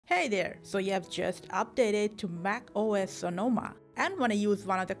Hey there! So you have just updated to macOS Sonoma and want to use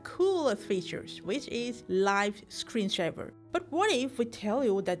one of the coolest features, which is live screensaver. But what if we tell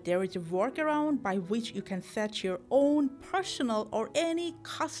you that there is a workaround by which you can set your own personal or any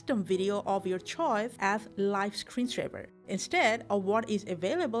custom video of your choice as live screensaver instead of what is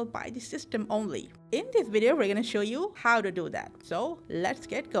available by the system only? In this video, we're going to show you how to do that. So let's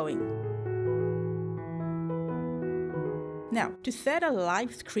get going. Now, to set a live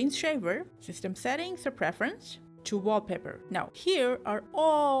screensaver, system settings or preference, to wallpaper. Now, here are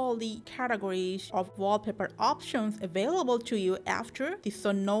all the categories of wallpaper options available to you after the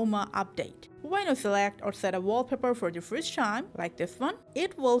Sonoma update. When you select or set a wallpaper for the first time, like this one,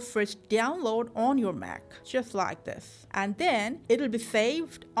 it will first download on your Mac, just like this. And then it'll be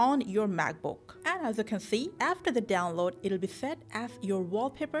saved on your MacBook. And as you can see, after the download, it'll be set as your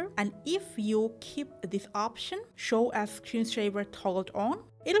wallpaper. And if you keep this option, show as screensaver toggled on,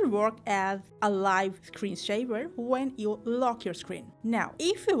 it'll work as a live screensaver when you lock your screen. Now,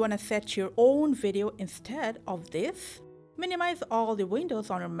 if you want to set your own video instead of this, minimize all the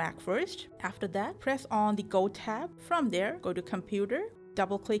windows on your Mac first. After that, press on the Go tab. From there, go to Computer,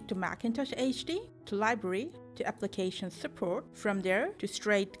 double-click to Macintosh HD, to Library, to Application Support. From there, to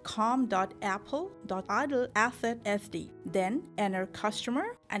straight com.apple.idle asset SD. Then enter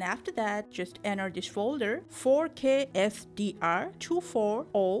Customer, and after that, just enter this folder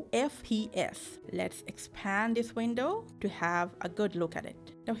 4K-SDR240FPS. Let's expand this window to have a good look at it.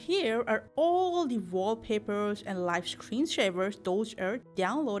 Now here are all the wallpapers and live screensavers. Those are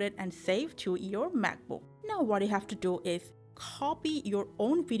downloaded and saved to your MacBook. Now what you have to do is copy your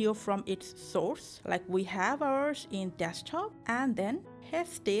own video from its source, like we have ours in desktop, and then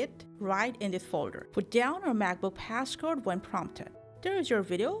paste it right in this folder. Put down your MacBook passcode when prompted. There is your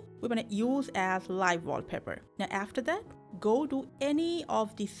video we're going to use as live wallpaper. Now after that, go to any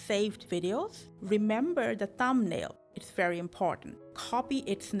of the saved videos. Remember the thumbnail. It's very important. Copy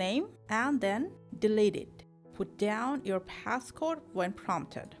its name and then delete it. Put down your passcode when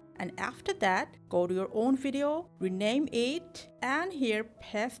prompted. And after that, go to your own video, rename it, and here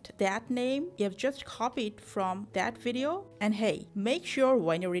paste that name you have just copied from that video. And hey, make sure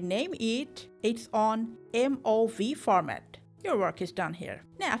when you rename it, it's on MOV format. Your work is done here.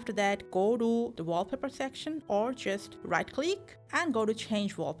 Now after that, go to the wallpaper section or just right click and go to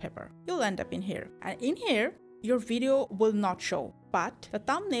change wallpaper. You'll end up in here. And in here, your video will not show, but the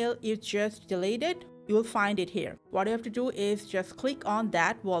thumbnail is just deleted. You will find it here. What you have to do is just click on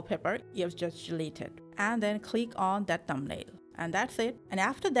that wallpaper you have just deleted and then click on that thumbnail. And that's it. And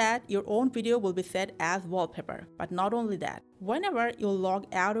after that, your own video will be set as wallpaper. But not only that, whenever you log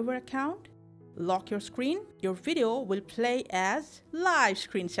out of your account, lock your screen, your video will play as live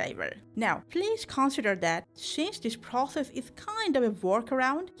screensaver. Now, please consider that since this process is kind of a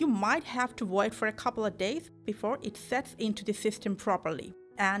workaround, you might have to wait for a couple of days before it sets into the system properly.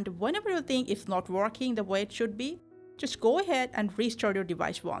 And whenever you think it's not working the way it should be, just go ahead and restart your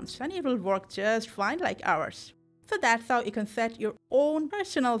device once and it will work just fine like ours. So that's how you can set your own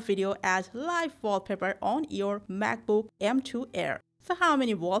personal video as live wallpaper on your MacBook M2 Air. So how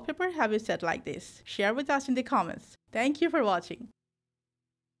many wallpapers have you set like this? Share with us in the comments. Thank you for watching.